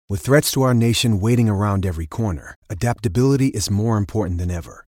With threats to our nation waiting around every corner, adaptability is more important than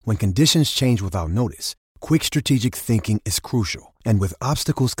ever. When conditions change without notice, quick strategic thinking is crucial. And with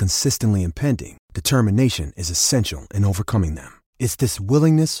obstacles consistently impending, determination is essential in overcoming them. It's this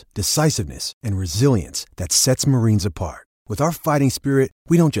willingness, decisiveness, and resilience that sets Marines apart. With our fighting spirit,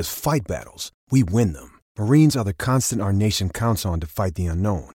 we don't just fight battles, we win them. Marines are the constant our nation counts on to fight the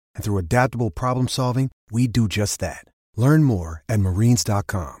unknown. And through adaptable problem solving, we do just that. Learn more at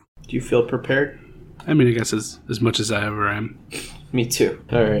marines.com. Do you feel prepared? I mean, I guess as much as I ever am. Me too.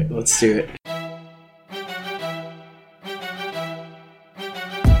 All right, let's do it.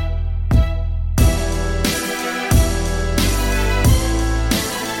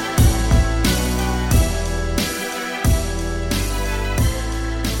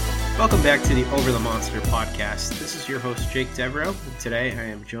 Welcome back to the Over the Monster podcast. This is your host, Jake Devereaux. And today I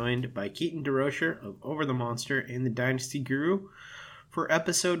am joined by Keaton DeRocher of Over the Monster and the Dynasty Guru for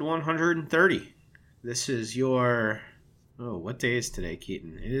episode 130. This is your... what day is today,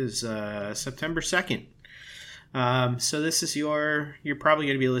 Keaton? It is September 2nd. So this is you're probably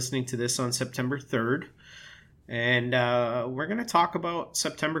going to be listening to this on September 3rd. And we're going to talk about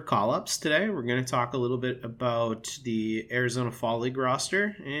September call-ups today. We're going to talk a little bit about the Arizona Fall League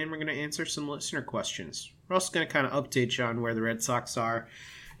roster, and we're going to answer some listener questions. We're also going to kind of update you on where the Red Sox are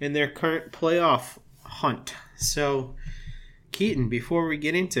in their current playoff hunt. So, Keaton, before we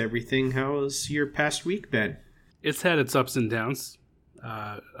get into everything, how has your past week been? It's had its ups and downs.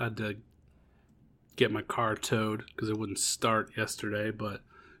 I had to get my car towed because it wouldn't start yesterday, but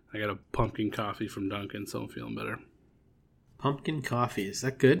I got a pumpkin coffee from Dunkin', so I'm feeling better. Pumpkin coffee, is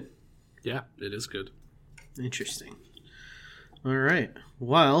that good? Yeah, it is good. Interesting. All right.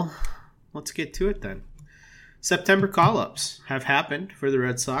 Well, let's get to it then. September call-ups have happened for the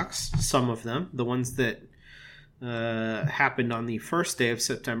Red Sox, some of them, the ones that happened on the first day of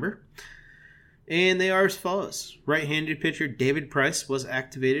September. And they are as follows. Right-handed pitcher David Price was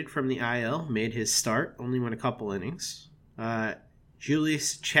activated from the IL, made his start, only went a couple innings.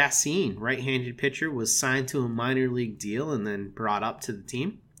 Julius Chassin, right-handed pitcher, was signed to a minor league deal and then brought up to the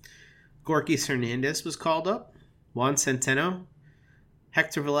team. Gorkys Hernandez was called up. Juan Centeno,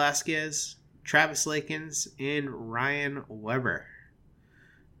 Hector Velasquez, Travis Lakins, and Ryan Weber.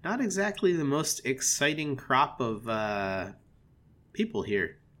 Not exactly the most exciting crop of people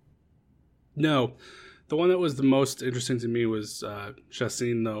here. No. The one that was the most interesting to me was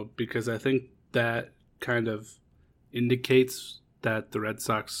Chassin, though, because I think that kind of indicates that the Red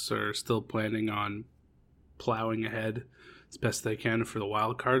Sox are still planning on plowing ahead as best they can for the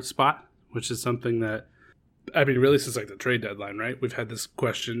wild card spot, which is something that, I mean, really since like the trade deadline, right? We've had this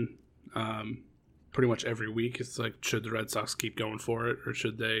question pretty much every week. It's like, should the Red Sox keep going for it or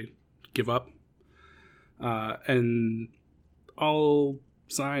should they give up? And all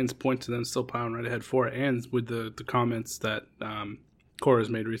signs point to them still plowing right ahead for it. And with the comments that Cora's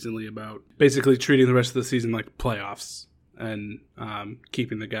made recently about basically treating the rest of the season like playoffs, and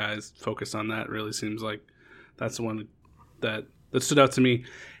keeping the guys focused on that really seems like that's the one that stood out to me.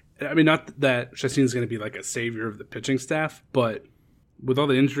 I mean, not that Chassin's going to be like a savior of the pitching staff, but with all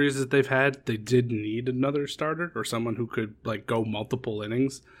the injuries that they've had, they did need another starter or someone who could like go multiple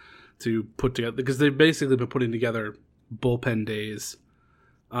innings to put together, because they've basically been putting together bullpen days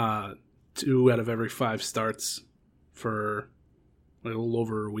 2 out of every 5 starts for like a little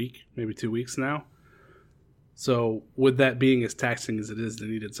over a week, maybe 2 weeks now. So with that being as taxing as it is, they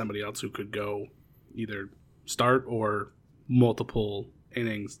needed somebody else who could go either start or multiple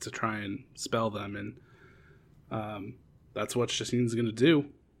innings to try and spell them. And that's what Chassin's going to do.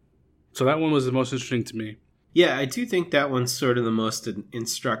 So that one was the most interesting to me. Yeah, I do think that one's sort of the most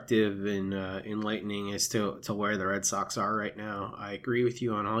instructive and enlightening as to where the Red Sox are right now. I agree with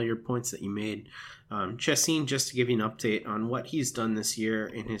you on all your points that you made. Chassin, just to give you an update on what he's done this year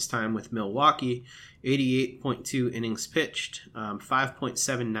in his time with Milwaukee, 88.2 innings pitched,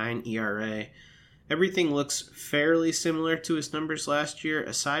 5.79 ERA. Everything looks fairly similar to his numbers last year,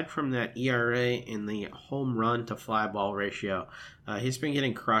 aside from that ERA and the home run to fly ball ratio. He's been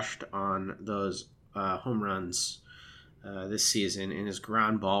getting crushed on those home runs this season, and his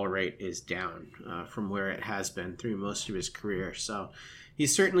ground ball rate is down from where it has been through most of his career. So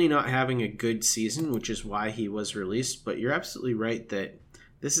he's certainly not having a good season, which is why he was released. But you're absolutely right that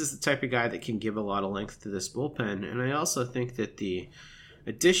this is the type of guy that can give a lot of length to this bullpen. And I also think that the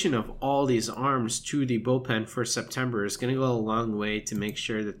addition of all these arms to the bullpen for September is going to go a long way to make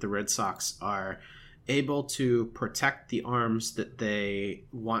sure that the Red Sox are able to protect the arms that they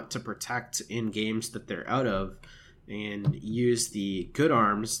want to protect in games that they're out of, and use the good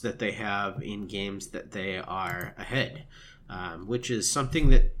arms that they have in games that they are ahead. which is something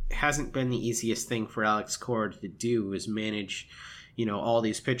that hasn't been the easiest thing for Alex Cora to do, is manage, all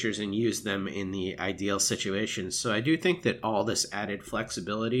these pitchers and use them in the ideal situations. So I do think that all this added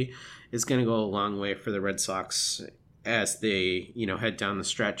flexibility is going to go a long way for the Red Sox as they, head down the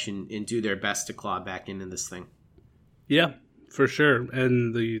stretch and do their best to claw back into this thing. Yeah, for sure.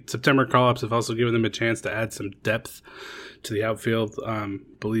 And the September call-ups have also given them a chance to add some depth to the outfield. I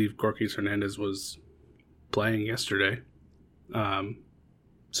believe Gorkys Hernandez was playing yesterday.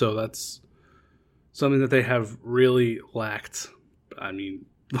 So that's something that they have really lacked,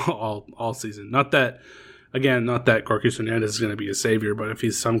 all season. Not that Gorkys Hernandez is going to be a savior, but if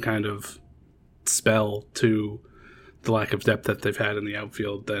he's some kind of spell to the lack of depth that they've had in the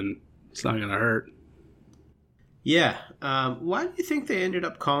outfield, then it's not going to hurt. Yeah. Why do you think they ended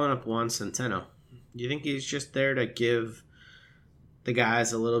up calling up Juan Centeno? Do you think he's just there to give the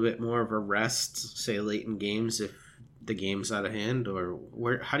guys a little bit more of a rest, say late in games if the game's out of hand, or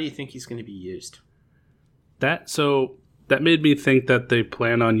how do you think he's going to be used? That made me think that they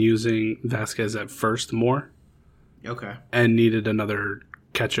plan on using Vasquez at first more. Okay. And needed another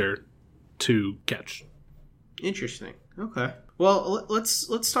catcher to catch. Interesting. Okay. Well,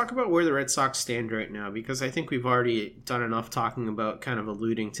 let's talk about where the Red Sox stand right now, because I think we've already done enough talking about kind of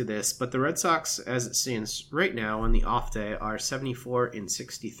alluding to this. But the Red Sox, as it stands right now on the off day, are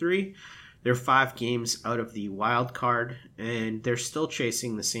 74-63. They're 5 games out of the wild card, and they're still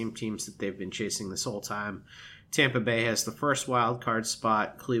chasing the same teams that they've been chasing this whole time. Tampa Bay has the first wild card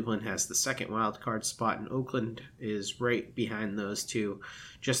spot, Cleveland has the second wild card spot, and Oakland is right behind those two,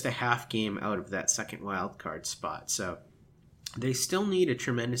 just a half game out of that second wild card spot. So they still need a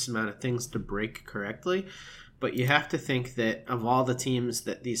tremendous amount of things to break correctly, but you have to think that of all the teams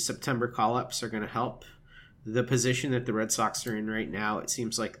that these September call-ups are going to help, the position that the Red Sox are in right now, it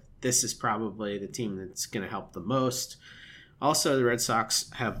seems like this is probably the team that's going to help the most. Also, the Red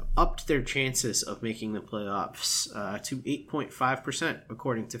Sox have upped their chances of making the playoffs to 8.5%,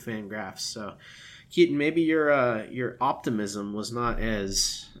 according to Fangraphs. So, Keaton, maybe your optimism was not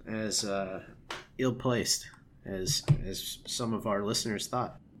as ill-placed as some of our listeners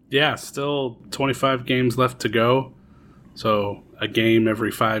thought. Yeah, still 25 games left to go. So, a game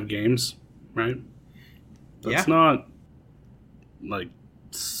every 5 games, right? That's not,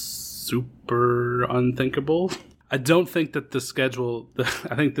 super unthinkable. I don't think that the schedule,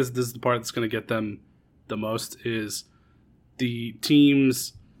 I think this is the part that's going to get them the most, is the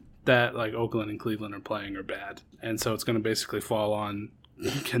teams that like Oakland and Cleveland are playing are bad. And so it's going to basically fall on,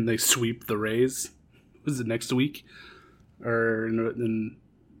 can they sweep the Rays? Was it next week? Or in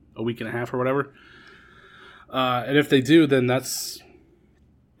a week and a half or whatever? And if they do, then that's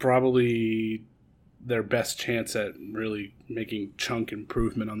probably their best chance at really making chunk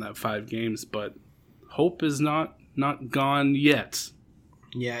improvement on that 5 games. But hope is not gone yet.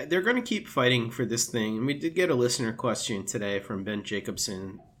 Yeah, they're going to keep fighting for this thing. And we did get a listener question today from Ben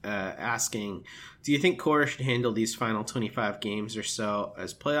Jacobson asking, do you think Cora should handle these final 25 games or so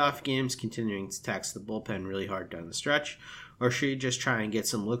as playoff games, continuing to tax the bullpen really hard down the stretch? Or should he just try and get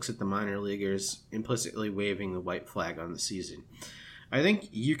some looks at the minor leaguers, implicitly waving the white flag on the season? I think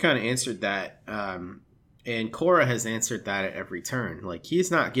you kind of answered that. And Cora has answered that at every turn. Like,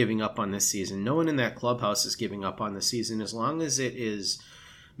 he's not giving up on this season. No one in that clubhouse is giving up on the season. As long as it is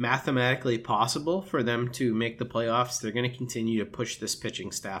mathematically possible for them to make the playoffs, they're going to continue to push this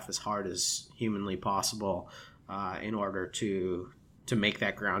pitching staff as hard as humanly possible in order to make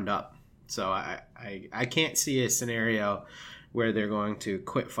that ground up. So I can't see a scenario where they're going to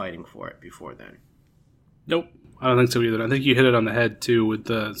quit fighting for it before then. Nope. I don't think so either. I think you hit it on the head, too, with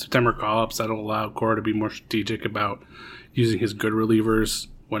the September call-ups. That'll allow Cora to be more strategic about using his good relievers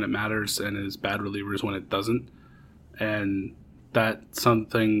when it matters and his bad relievers when it doesn't. And that's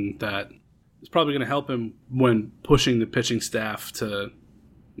something that is probably going to help him when pushing the pitching staff to,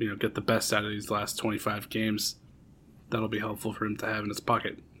 get the best out of these last 25 games. That'll be helpful for him to have in his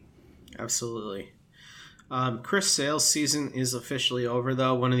pocket. Absolutely. Chris Sale's season is officially over,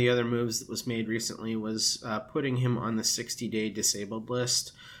 though. One of the other moves that was made recently was putting him on the 60-day disabled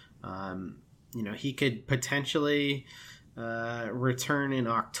list. He could potentially return in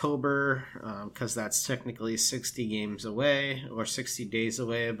October because that's technically 60 games away or 60 days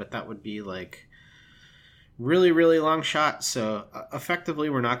away, but that would be like really, really long shot. So effectively,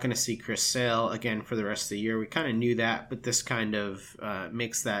 we're not going to see Chris Sale again for the rest of the year. We kind of knew that, but this kind of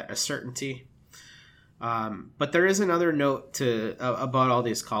makes that a certainty. But there is another note about all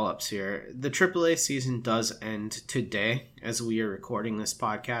these call-ups here. The AAA season does end today as we are recording this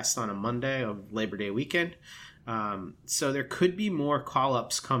podcast on a Monday of Labor Day weekend. So there could be more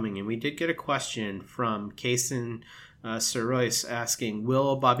call-ups coming. And we did get a question from Kaysen Sir Royce asking,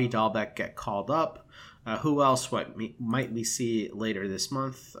 will Bobby Dahlbeck get called up? Who else might we see later this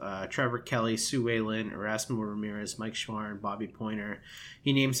month? Trevor Kelly, Sue Whalen, Erasmo Ramirez, Mike Schwarn, Bobby Pointer.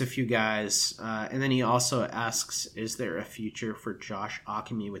 He names a few guys. And then he also asks, is there a future for Josh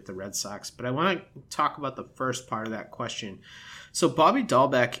Ockimy with the Red Sox? But I want to talk about the first part of that question. So Bobby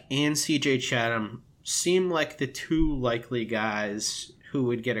Dahlbeck and CJ Chatham seem like the two likely guys who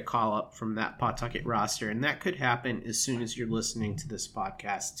would get a call up from that Pawtucket roster, and that could happen as soon as you're listening to this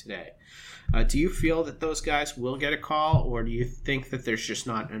podcast today. Do you feel that those guys will get a call, or do you think that there's just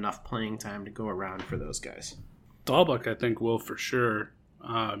not enough playing time to go around for those guys? Dahlbeck, I think, will for sure.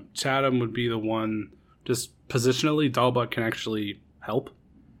 Chatham would be the one. Just positionally, Dahlbeck can actually help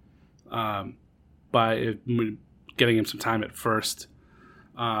by getting him some time at first.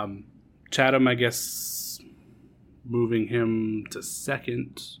 Chatham, I guess, moving him to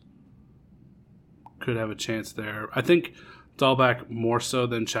second could have a chance there. I think Dahlbeck more so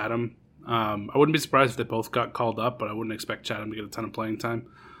than Chatham. I wouldn't be surprised if they both got called up, but I wouldn't expect Chatham to get a ton of playing time.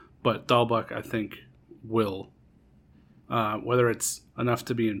 But Dahlbeck, I think, will. Whether it's enough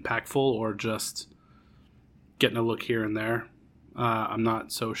to be impactful or just getting a look here and there, I'm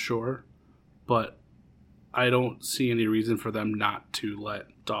not so sure. But I don't see any reason for them not to let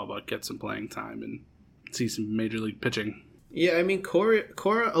Dahlbeck get some playing time and see some major league pitching. Yeah, I mean,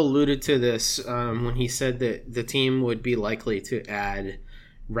 Cora alluded to this when he said that the team would be likely to add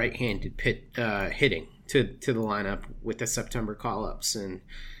right-handed hitting to the lineup with the September call-ups, and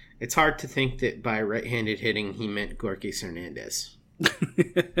it's hard to think that by right-handed hitting he meant Gorkys Hernandez.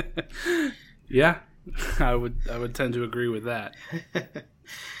 Yeah, I would tend to agree with that.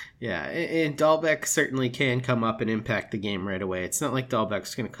 Yeah, and Dahlbeck certainly can come up and impact the game right away. It's not like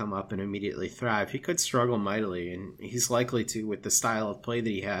Dahlbeck's going to come up and immediately thrive. He could struggle mightily, and he's likely to with the style of play that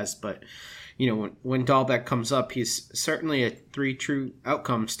he has. But, you know, when Dahlbeck comes up, he's certainly a 3 true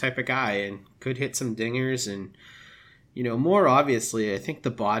outcomes type of guy and could hit some dingers. And, you know, more obviously, I think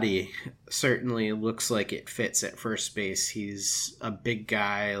the body certainly looks like it fits at first base. He's a big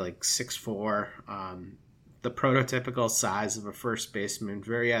guy, like 6'4", the prototypical size of a first baseman,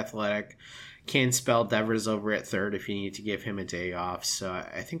 very athletic, can spell Devers over at third if you need to give him a day off. So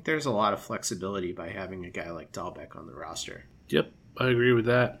I think there's a lot of flexibility by having a guy like Dahlbeck on the roster. Yep, I agree with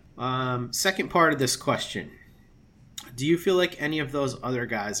that. Second part of this question. Do you feel like any of those other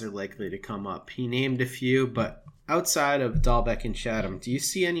guys are likely to come up? He named a few, but outside of Dahlbeck and Chatham, do you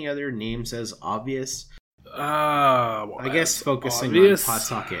see any other names as obvious? I guess focusing obvious on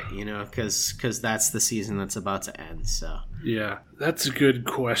Pawtucket, you know, because that's the season that's about to end. So yeah, that's a good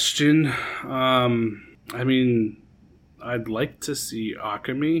question. I mean, I'd like to see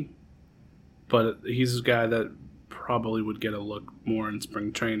Ockimy, but he's a guy that probably would get a look more in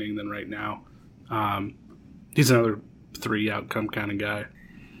spring training than right now. He's another 3 outcome kind of guy,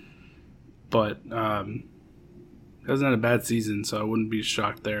 but hasn't had a bad season, so I wouldn't be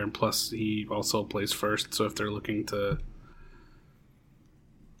shocked there. And plus, he also plays first, so if they're looking to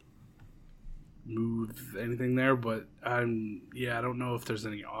move anything there, but I don't know if there's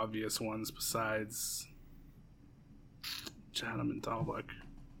any obvious ones besides Chatham and Dahlbeck.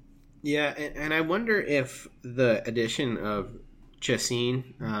 Yeah, and I wonder if the addition of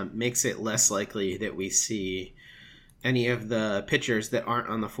Chacin makes it less likely that we see any of the pitchers that aren't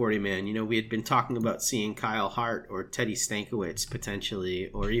on the 40-man. You know, we had been talking about seeing Kyle Hart or Teddy Stankiewicz potentially,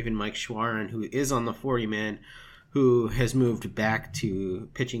 or even Mike Schwarn, who is on the 40-man, who has moved back to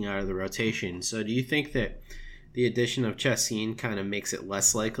pitching out of the rotation. So do you think that the addition of Chacin kind of makes it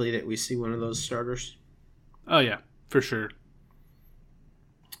less likely that we see one of those starters? Oh, yeah, for sure.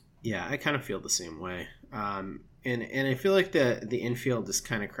 Yeah, I kind of feel the same way. And I feel like the infield is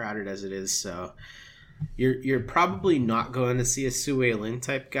kind of crowded as it is, so You're probably not going to see a Sue Lin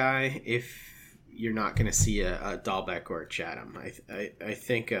type guy if you're not going to see a Dahlbeck or a Chatham. I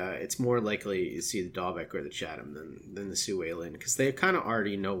think it's more likely you see the Dahlbeck or the Chatham than the Sue Lin, because they kind of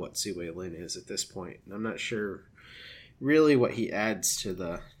already know what Sue Lin is at this point. And I'm not sure really what he adds to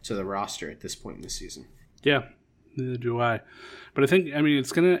the roster at this point in the season. Yeah, neither do I. But I think,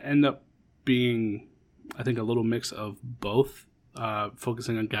 it's going to end up being, I think, a little mix of both,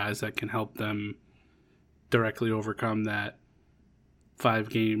 focusing on guys that can help them directly overcome that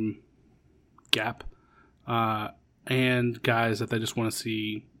 5-game gap, and guys that they just want to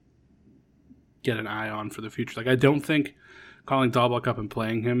see get an eye on for the future. Like, I don't think calling Dahlbeck up and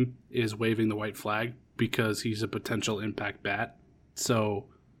playing him is waving the white flag, because he's a potential impact bat. So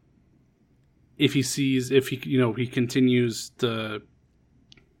if he continues to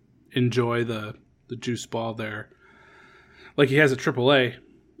enjoy the juice ball there, like he has at AAA,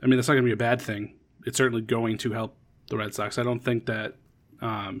 that's not going to be a bad thing. It's certainly going to help the Red Sox. I don't think that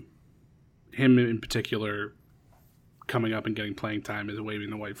him in particular coming up and getting playing time is waving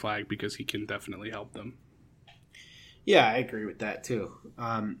the white flag, because he can definitely help them. Yeah, I agree with that too.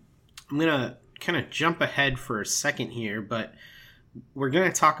 I'm going to kind of jump ahead for a second here, but we're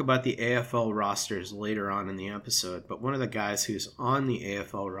going to talk about the AFL rosters later on in the episode. But one of the guys who's on the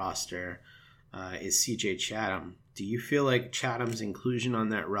AFL roster is CJ Chatham. Do you feel like Chatham's inclusion on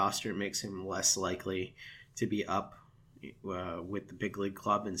that roster makes him less likely to be up with the big league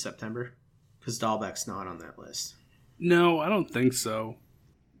club in September? Because Dahlbeck's not on that list. No, I don't think so.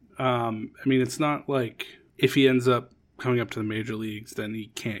 I mean, it's not like if he ends up coming up to the major leagues, then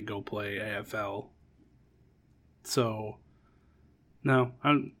he can't go play AFL. So, no,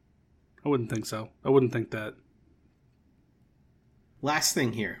 I wouldn't think so. I wouldn't think that. Last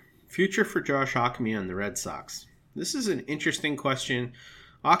thing here. Future for Josh Ockimey on the Red Sox. This is an interesting question.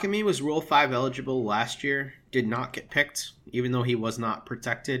 Ockimey was Rule 5 eligible last year, did not get picked, even though he was not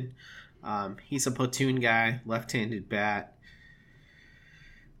protected. He's a platoon guy, left-handed bat.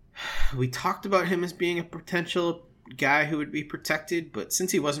 We talked about him as being a potential guy who would be protected, but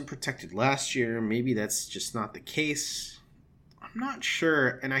since he wasn't protected last year, maybe that's just not the case. I'm not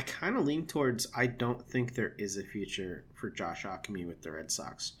sure, and I kind of lean towards I don't think there is a future for Josh Ockimey with the Red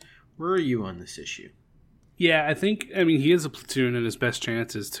Sox. Where are you on this issue? Yeah, I mean, he is a platoon, and his best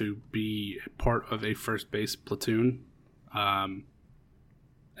chance is to be part of a first base platoon.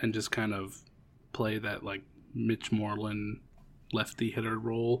 And just kind of play that like Mitch Moreland lefty hitter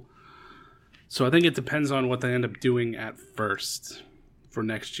role. So I think it depends on what they end up doing at first for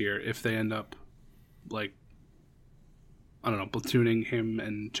next year. If they end up like, I don't know, platooning him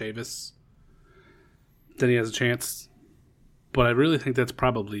and Chavis, then he has a chance. But I really think that's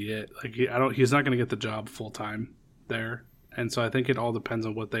probably it. Like he's not going to get the job full time there. And so I think it all depends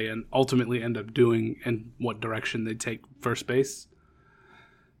on what they ultimately end up doing and what direction they take first base.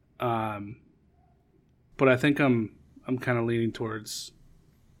 But I think I'm kind of leaning towards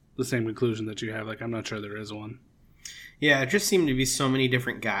the same conclusion that you have. Like, I'm not sure there is one. Yeah, it just seemed to be so many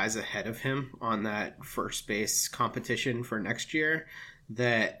different guys ahead of him on that first base competition for next year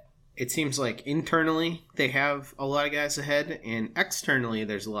that it seems like internally they have a lot of guys ahead, and externally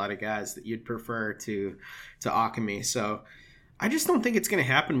there's a lot of guys that you'd prefer to Ockimey. So I just don't think it's going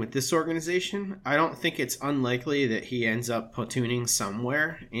to happen with this organization. I don't think it's unlikely that he ends up platooning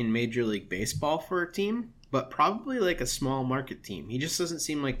somewhere in Major League Baseball for a team, but probably like a small market team. He just doesn't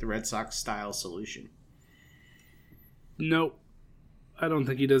seem like the Red Sox style solution. Nope. I don't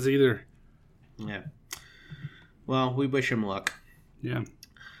think he does either. Yeah. Well, we wish him luck. Yeah.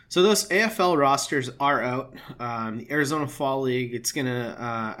 So those AFL rosters are out. The Arizona Fall League, it's going to...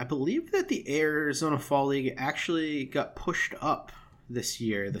 I believe that the Arizona Fall League actually got pushed up this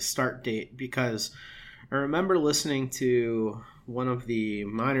year, the start date, because I remember listening to one of the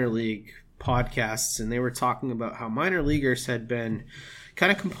minor league podcasts, and they were talking about how minor leaguers had been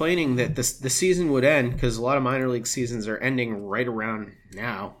kind of complaining that the season would end, because a lot of minor league seasons are ending right around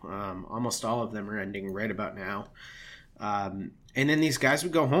now. Almost all of them are ending right about now. And then these guys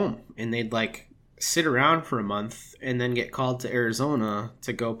would go home and they'd like sit around for a month and then get called to Arizona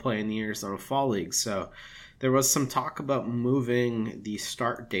to go play in the Arizona Fall League. So there was some talk about moving the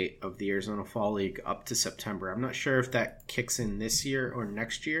start date of the Arizona Fall League up to September. I'm not sure if that kicks in this year or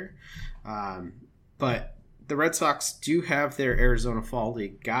next year. But the Red Sox do have their Arizona Fall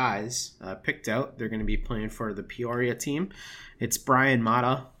League guys picked out. They're going to be playing for the Peoria team. It's Brian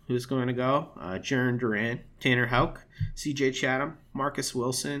Mata who's going to go, Jarren Duran, Tanner Houck, CJ Chatham, Marcus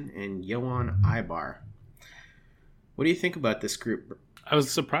Wilson, and Yohan Ibar. What do you think about this group? I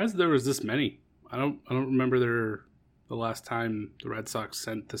was surprised there was this many. I don't remember the last time the Red Sox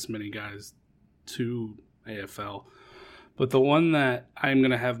sent this many guys to AFL. But the one that I'm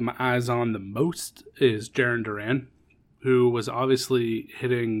going to have my eyes on the most is Jarren Duran, who was obviously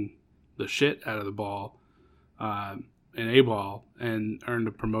hitting the shit out of the ball in A-ball and earned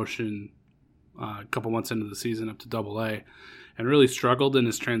a promotion a couple months into the season up to Double-A, and really struggled in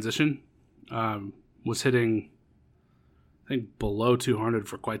his transition. Was hitting, I think, below 200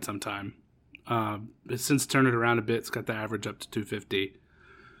 for quite some time. It's since turned it around a bit. It's got the average up to 250.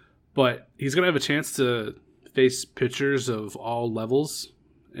 But he's going to have a chance to face pitchers of all levels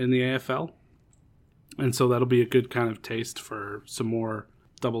in the AFL. And so that'll be a good kind of taste for some more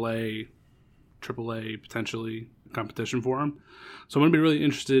Double-A, Triple-A, potentially, competition for him. So I'm going to be really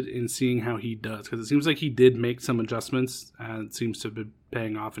interested in seeing how he does, because it seems like he did make some adjustments and it seems to have been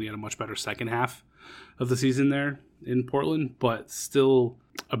paying off, and he had a much better second half of the season there in Portland, but still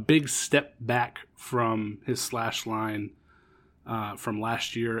a big step back from his slash line from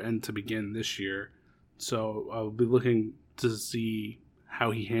last year and to begin this year. So I'll be looking to see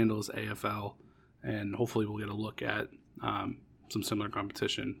how he handles AFL, and hopefully we'll get a look at some similar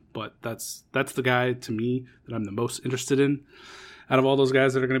competition. But that's the guy to me that I'm the most interested in out of all those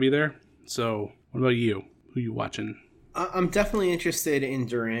guys that are going to be there. So what about you? Who you watching? I'm definitely interested in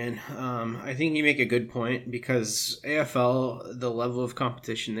Duran. I think you make a good point because AFL, the level of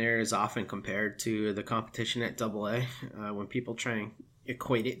competition there is often compared to the competition at AA when people try and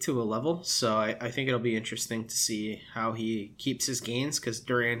equate it to a level. So I think it'll be interesting to see how he keeps his gains because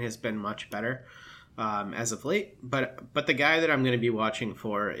Duran has been much better as of late. But the guy that I'm going to be watching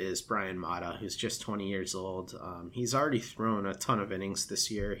for is Brian Mata, who's just 20 years old. He's already thrown a ton of innings this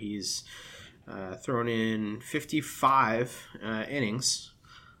year. He's thrown in 55 innings.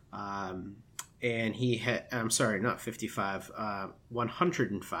 And he had, I'm sorry, not 55,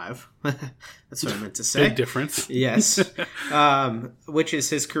 105. That's what I meant to say. Big difference. Yes. Which is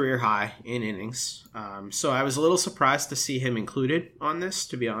his career high in innings. So I was a little surprised to see him included on this,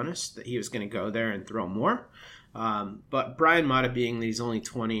 to be honest, that he was going to go there and throw more. But Brian Mata being that he's only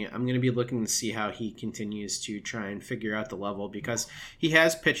 20, I'm going to be looking to see how he continues to try and figure out the level because he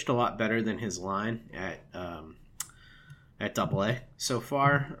has pitched a lot better than his line at AA so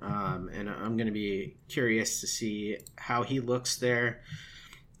far, and I'm going to be curious to see how he looks there.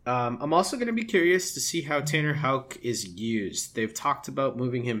 I'm also going to be curious to see how Tanner Houck is used. They've talked about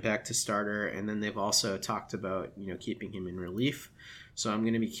moving him back to starter, and then they've also talked about keeping him in relief. So I'm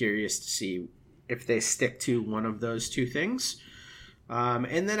going to be curious to see if they stick to one of those two things.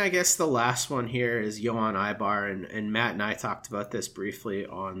 And then I guess the last one here is Johan Ibar, and Matt and I talked about this briefly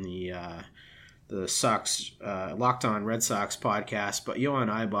on the Sox Locked On Red Sox podcast, but Johan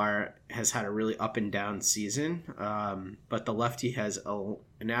Ibar has had a really up and down season, but the lefty has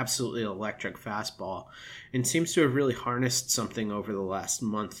an absolutely electric fastball and seems to have really harnessed something over the last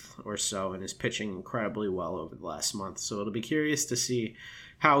month or so and is pitching incredibly well over the last month. So it'll be curious to see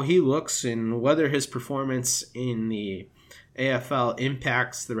how he looks and whether his performance in the AFL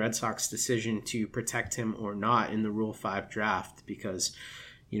impacts the Red Sox decision to protect him or not in the Rule 5 draft, because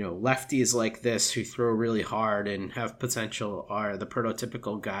lefties like this who throw really hard and have potential are the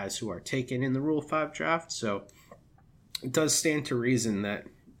prototypical guys who are taken in the Rule 5 draft. So it does stand to reason that,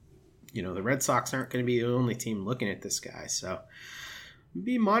 the Red Sox aren't going to be the only team looking at this guy. So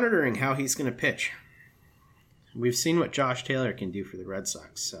be monitoring how he's going to pitch. We've seen what Josh Taylor can do for the Red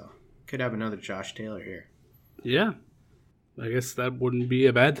Sox, so could have another Josh Taylor here. Yeah. I guess that wouldn't be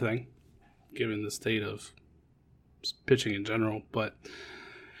a bad thing, given the state of pitching in general. But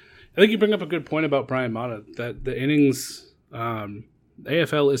I think you bring up a good point about Brian Mata, that the innings,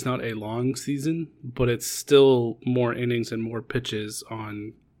 AFL is not a long season, but it's still more innings and more pitches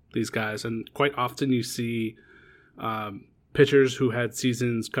on these guys. And quite often you see pitchers who had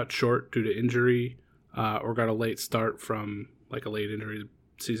seasons cut short due to injury or got a late start from like a late injury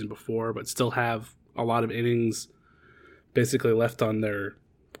season before, but still have a lot of innings basically left on their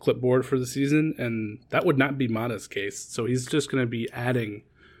clipboard for the season. And that would not be Mata's case. So he's just going to be adding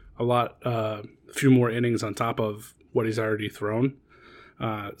a few more innings on top of what he's already thrown.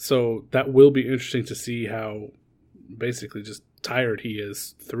 So that will be interesting to see how basically just tired he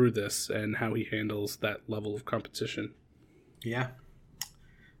is through this and how he handles that level of competition. Yeah,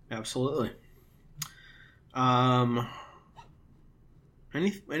 absolutely. Any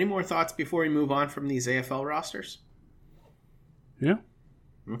more thoughts before we move on from these AFL rosters? Yeah.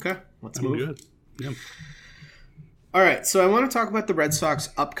 Okay, let's I'm move. Good. Yeah. All right, so I want to talk about the Red Sox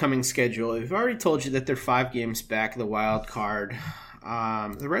upcoming schedule. We've already told you that they're 5 games back of the wild card.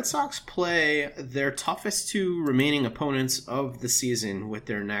 The Red Sox play their toughest 2 remaining opponents of the season with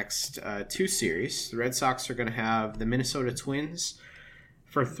their next 2 series. The Red Sox are going to have the Minnesota Twins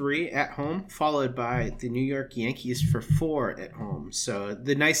for 3 at home, followed by the New York Yankees for 4 at home. So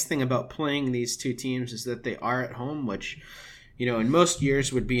the nice thing about playing these 2 teams is that they are at home, which in most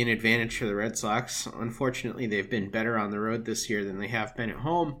years would be an advantage for the Red Sox. Unfortunately, they've been better on the road this year than they have been at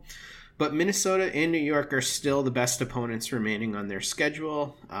home. But Minnesota and New York are still the best opponents remaining on their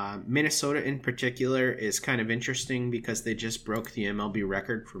schedule. Minnesota in particular is kind of interesting because they just broke the MLB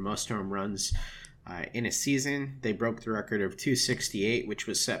record for most home runs in a season. They broke the record of 268, which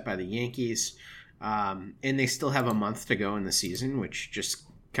was set by the Yankees. And they still have a month to go in the season, which just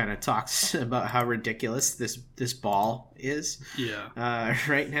kind of talks about how ridiculous this ball is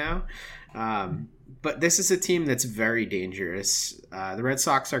right now. But this is a team that's very dangerous. The Red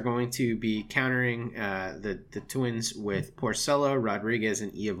Sox are going to be countering the Twins with Porcello, Rodriguez,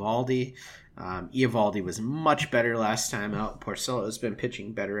 and Eovaldi. Eovaldi was much better last time out. Porcello has been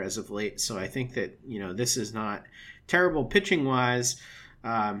pitching better as of late. So I think that, this is not terrible pitching-wise.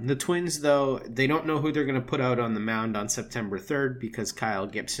 The Twins, though, they don't know who they're going to put out on the mound on September 3rd because Kyle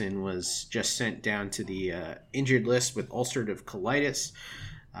Gibson was just sent down to the injured list with ulcerative colitis.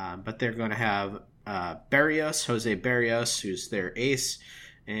 But they're going to have Jose Berrios, who's their ace,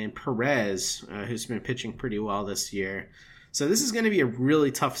 and Perez, who's been pitching pretty well this year. So this is going to be a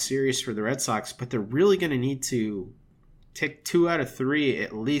really tough series for the Red Sox, but they're really going to need to take 2 out of 3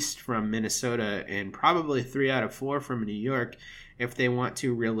 at least from Minnesota and probably 3 out of 4 from New York if they want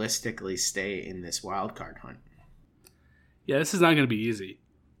to realistically stay in this wild card hunt. Yeah, this is not going to be easy.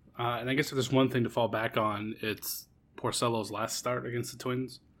 And I guess if there's one thing to fall back on, it's Porcello's last start against the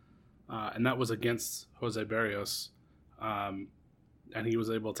Twins. And that was against Jose Berrios. And he was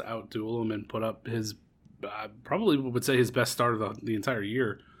able to outduel him and put up his, probably would say his best start of the entire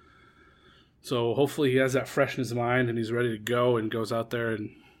year. So hopefully he has that fresh in his mind and he's ready to go and goes out there and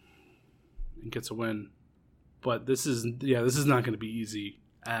gets a win. But this is not going to be easy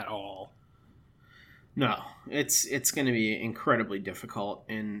at all. No, it's going to be incredibly difficult.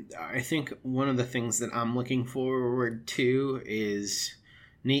 And I think one of the things that I'm looking forward to is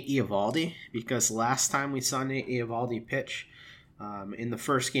Nate Eovaldi, because last time we saw Nate Eovaldi pitch in the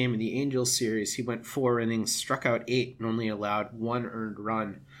first game of the Angels series, he went 4 innings, struck out 8, and only allowed 1 earned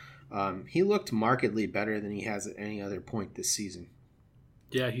run. He looked markedly better than he has at any other point this season.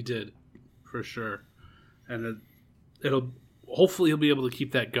 Yeah, he did, for sure. And hopefully he'll be able to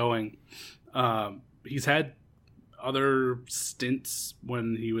keep that going. He's had other stints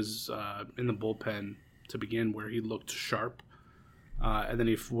when he was in the bullpen to begin where he looked sharp. And then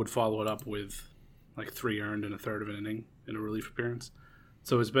he would follow it up with like 3 earned and a third of an inning in a relief appearance.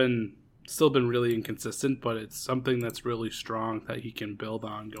 So it's still been really inconsistent, but it's something that's really strong that he can build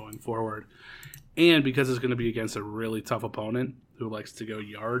on going forward. And because it's going to be against a really tough opponent who likes to go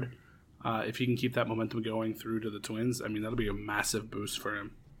yard, if he can keep that momentum going through to the Twins, I mean, that'll be a massive boost for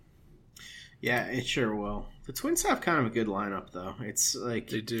him. Yeah, it sure will. The Twins have kind of a good lineup, though. It's like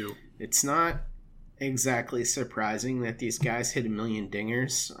they do. It's not exactly surprising that these guys hit 1 million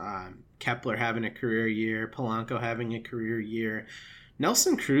dingers. Kepler having a career year, Polanco having a career year.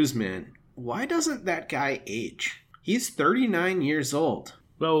 Nelson Cruz, man, why doesn't that guy age? He's 39 years old.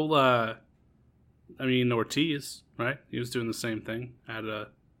 Well, I mean, Ortiz, right? He was doing the same thing at a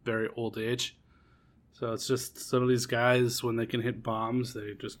very old age. So it's just some of these guys, when they can hit bombs,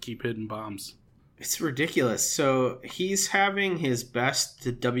 they just keep hitting bombs. It's ridiculous. So he's having his best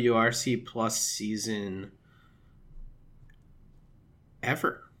WRC plus season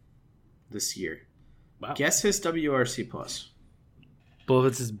ever this year. Wow. Guess his WRC plus. Well,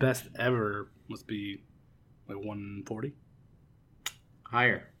 if it's his best ever, must be like 140?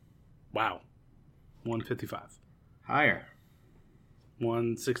 Higher. Wow. 155. Higher.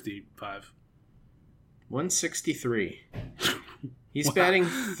 165. 163. He's Wow. batting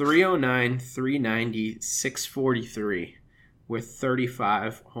 .309, .390, .643 with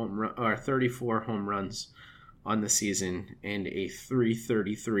 34 home runs on the season and a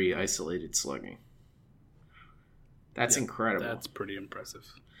 .333 isolated slugging. That's incredible. That's pretty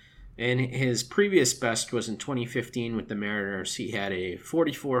impressive. And his previous best was in 2015 with the Mariners. He had a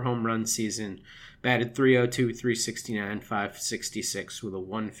 44 home run season, batted .302, .369, .566 with a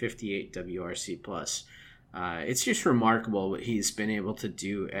 158 WRC plus. It's just remarkable what he's been able to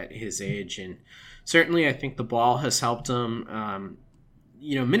do at his age, and certainly I think the ball has helped him.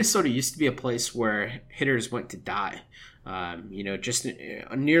 Minnesota used to be a place where hitters went to die. Just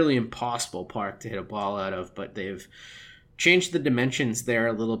a nearly impossible park to hit a ball out of, but they've changed the dimensions there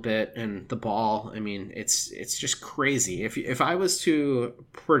a little bit, and the ball, I mean, it's just crazy. If I was to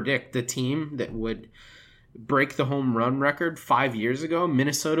predict the team that would break the home run record 5 years ago,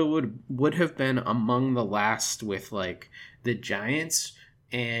 Minnesota would have been among the last with like the Giants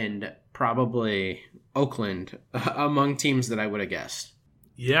and probably Oakland among teams that I would have guessed.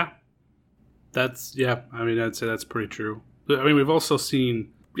 Yeah. I'd say that's pretty true. I mean, we've also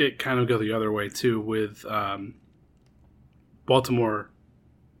seen it kind of go the other way too with Baltimore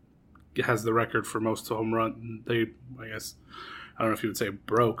has the record for most home run. I guess, I don't know if you would say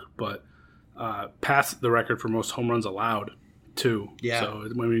broke, but passed the record for most home runs allowed too. Yeah. So, I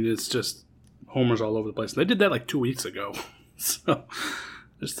mean, it's just homers all over the place. They did that like 2 weeks ago. So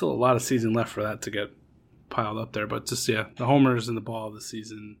there's still a lot of season left for that to get piled up there. But just, the homers and the ball of the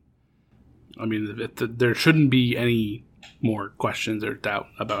season, I mean, there shouldn't be any more questions or doubt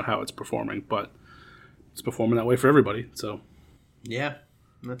about how it's performing, but it's performing that way for everybody. So, yeah,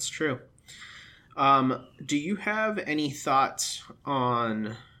 that's true. Do you have any thoughts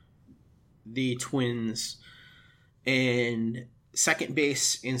on the Twins and second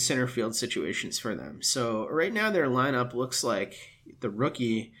base and center field situations for them? So right now their lineup looks like the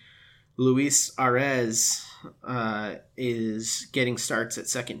rookie Luis Arez is getting starts at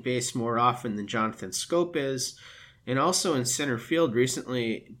second base more often than Jonathan Scope is. And also in center field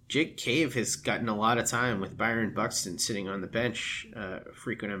recently, Jake Cave has gotten a lot of time with Byron Buxton sitting on the bench a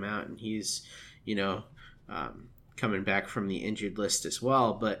frequent amount. And he's, coming back from the injured list as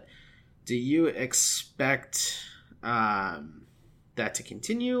well. But do you expect that to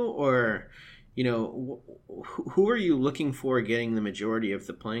continue? Or, who are you looking for getting the majority of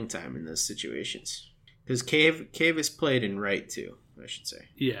the playing time in those situations? Because Cave has played in right too, I should say.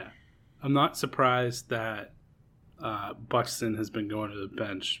 Yeah. I'm not surprised that Buxton has been going to the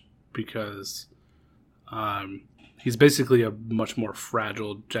bench because he's basically a much more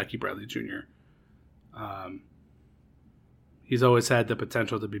fragile Jackie Bradley Jr. He's always had the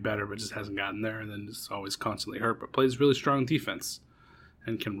potential to be better, but just hasn't gotten there, and then is always constantly hurt, but plays really strong defense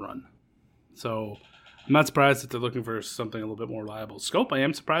and can run. So I'm not surprised that they're looking for something a little bit more reliable. Scope I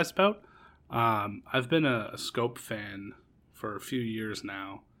am surprised about. I've been a Scope fan for a few years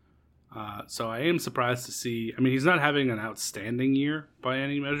now. So I am surprised to see. I mean, he's not having an outstanding year by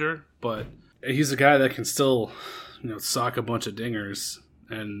any measure, but he's a guy that can still, sock a bunch of dingers.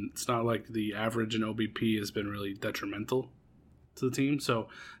 And it's not like the average in OBP has been really detrimental to the team. So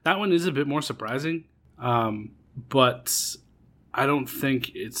that one is a bit more surprising. But I don't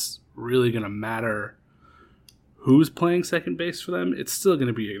think it's really going to matter who's playing second base for them. It's still going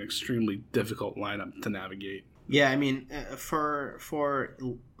to be an extremely difficult lineup to navigate. Yeah, I mean, for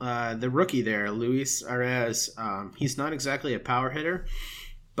the rookie there, Luis Arez, he's not exactly a power hitter,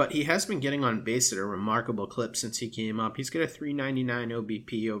 but he has been getting on base at a remarkable clip since he came up. He's got a 399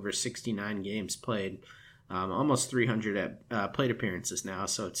 OBP over 69 games played, almost 300 plate appearances now,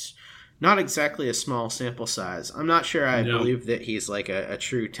 so it's not exactly a small sample size. I'm not sure I believe that he's like a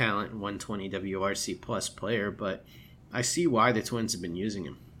true talent 120 WRC plus player, but I see why the Twins have been using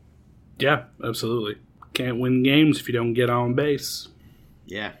him. Yeah, absolutely. Can't win games if you don't get on base.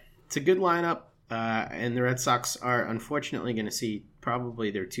 Yeah, it's a good lineup, and the Red Sox are unfortunately going to see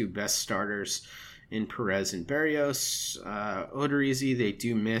probably their two best starters in Perez and Berrios. Odorizzi they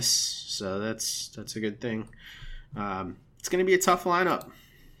do miss, so that's a good thing. It's going to be a tough lineup.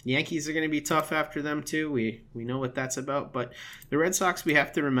 The Yankees are going to be tough after them too. We know what that's about, but the Red Sox, we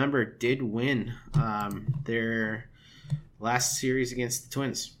have to remember, did win their last series against the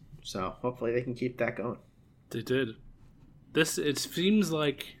Twins. So hopefully they can keep that going. They did. It seems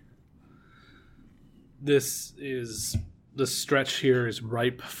like the stretch here is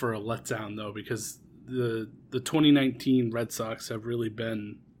ripe for a letdown though, because the 2019 Red Sox have really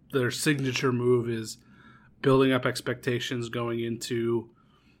been, their signature move is building up expectations going into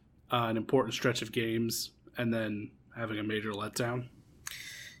an important stretch of games and then having a major letdown.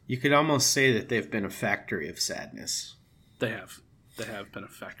 You could almost say that they've been a factory of sadness. They have. They have been a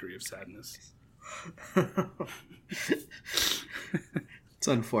factory of sadness. It's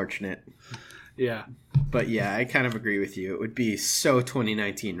unfortunate. Yeah. But yeah, I kind of agree with you. It would be so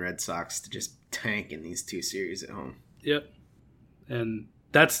 2019 Red Sox to just tank in these two series at home. Yep. And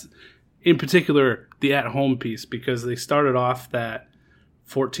that's, in particular, the at-home piece, because they started off that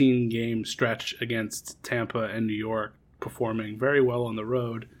 14-game stretch against Tampa and New York performing very well on the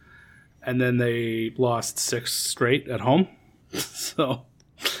road, and then they lost 6 straight at home. So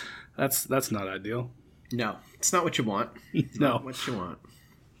that's not ideal. No, it's not what you want. No. Not what you want.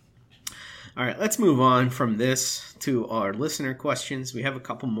 All right, let's move on from this to our listener questions. We have a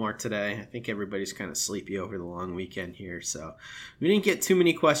couple more today. I think everybody's kind of sleepy over the long weekend here, so we didn't get too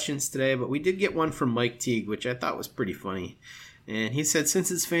many questions today, but we did get one from Mike Teague, which I thought was pretty funny. And he said, since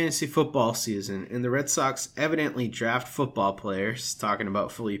it's fantasy football season and the Red Sox evidently draft football players, talking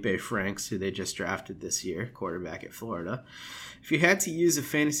about Felipe Franks, who they just drafted this year, quarterback at Florida, if you had to use a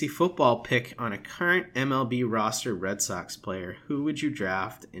fantasy football pick on a current MLB roster Red Sox player, who would you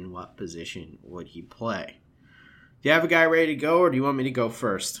draft and what position would he play? Do you have a guy ready to go, or do you want me to go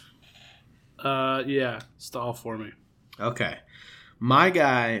first? Yeah, stall for me. Okay. My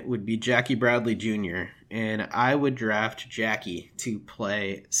guy would be Jackie Bradley Jr., and I would draft Jackie to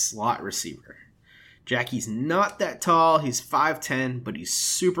play slot receiver. Jackie's not that tall. He's 5'10", but he's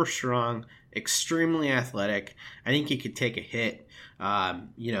super strong, extremely athletic. I think he could take a hit.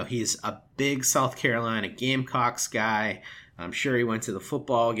 He's a big South Carolina Gamecocks guy. I'm sure he went to the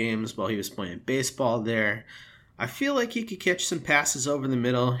football games while he was playing baseball there. I feel like he could catch some passes over the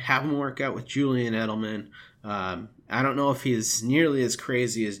middle, have him work out with Julian Edelman. I don't know if he's nearly as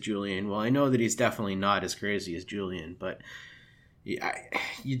crazy as Julian. Well, I know that he's definitely not as crazy as Julian, but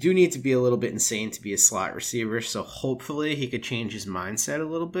you do need to be a little bit insane to be a slot receiver, so hopefully he could change his mindset a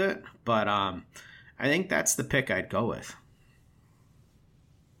little bit. But I think that's the pick I'd go with.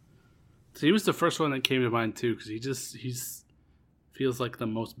 So he was the first one that came to mind too, because he's feels like the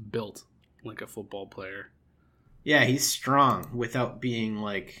most built like a football player. Yeah, he's strong without being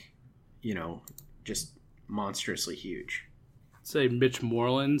like, just monstrously huge. Say Mitch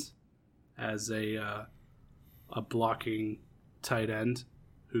Moreland as a blocking tight end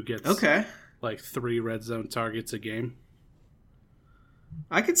who gets like 3 red zone targets a game.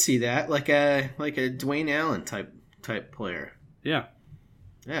 I could see that, like a Dwayne Allen type player. Yeah.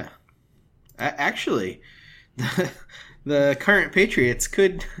 Actually, the current Patriots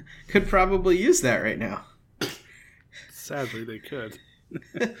could probably use that right now. Sadly, they could.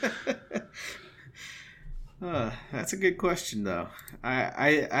 That's a good question, though.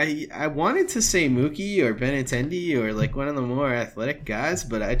 I wanted to say Mookie or Benintendi or like one of the more athletic guys,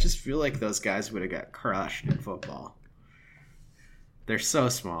 but I just feel like those guys would have got crushed in football. They're so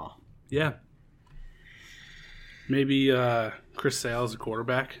small. Yeah. Maybe Chris Sale is a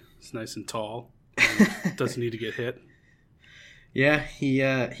quarterback. He's nice and tall. And doesn't need to get hit. Yeah,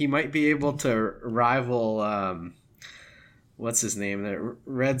 he might be able to rival what's his name? The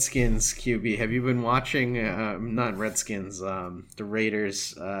Redskins QB. Have you been watching? Not Redskins. The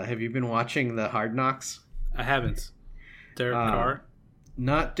Raiders. Have you been watching the Hard Knocks? I haven't. Derek Carr.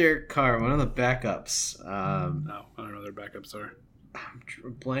 Not Derek Carr. One of the backups. No, I don't know who their backups are. I'm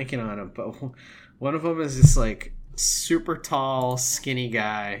blanking on him, but one of them is this like super tall, skinny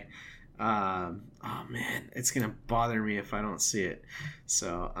guy. Oh man, it's gonna bother me if I don't see it.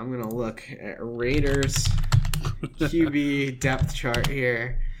 So I'm gonna look at Raiders QB depth chart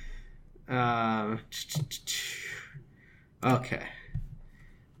here. Okay,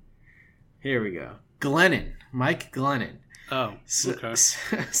 here we go. Mike Glennon. Oh, okay.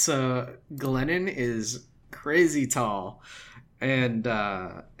 So Glennon is crazy tall, and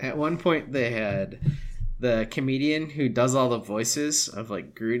at one point they had the comedian who does all the voices of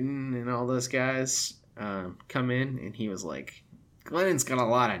like Gruden and all those guys come in, and he was like, Glennon's got a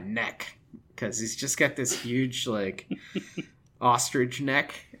lot of neck because he's just got this huge like ostrich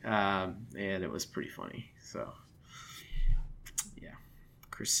neck, and it was pretty funny. So yeah,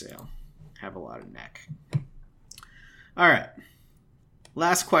 Chris Sale have a lot of neck. All right,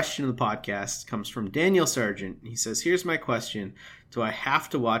 last question of the podcast comes from Daniel Sargent. He says, here's my question: do I have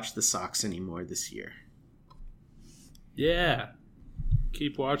to watch the Sox anymore this year? Yeah.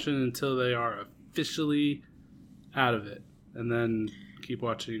 Keep watching until they are officially out of it. And then keep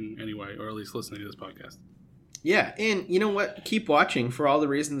watching anyway, or at least listening to this podcast. Yeah, and you know what? Keep watching for all the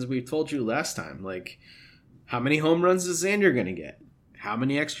reasons we told you last time. Like, how many home runs is Xander going to get? How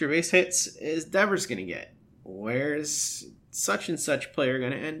many extra base hits is Devers going to get? Where's such and such player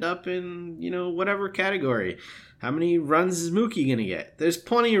going to end up in, whatever category? How many runs is Mookie going to get? There's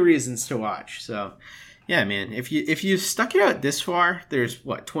plenty of reasons to watch, so... Yeah, man, if you stuck it out this far, there's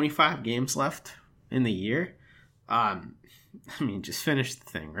 25 games left in the year. Just finish the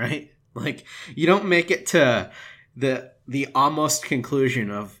thing, right? Like, you don't make it to the almost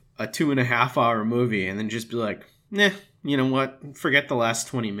conclusion of a 2.5 hour movie and then just be like, nah, you know what? Forget the last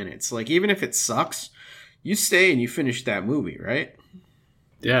 20 minutes. Like, even if it sucks, you stay and you finish that movie, right?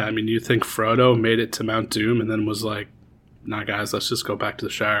 Yeah, you think Frodo made it to Mount Doom and then was like, nah, guys, let's just go back to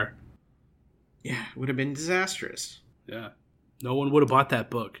the Shire. Yeah, it would have been disastrous. Yeah. No one would have bought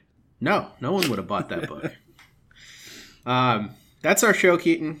that book. No one would have bought that book. That's our show,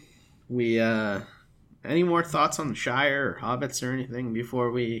 Keaton. We any more thoughts on the Shire or Hobbits or anything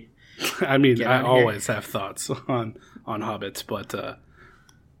before we I always have thoughts on Hobbits, but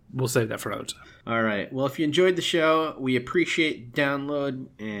we'll save that for another time. All right. Well, if you enjoyed the show, we appreciate download,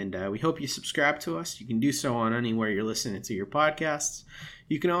 and we hope you subscribe to us. You can do so on anywhere you're listening to your podcasts.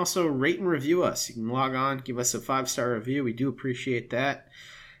 You can also rate and review us. You can log on, give us a 5-star review. We do appreciate that.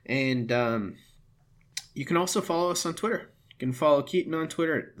 And you can also follow us on Twitter. You can follow Keaton on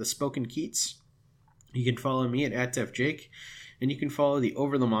Twitter at The Spoken Keats. You can follow me at @DefJake. And you can follow the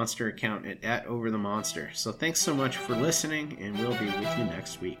Over the Monster account at @OverTheMonster. So thanks so much for listening, and we'll be with you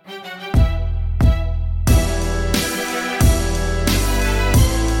next week.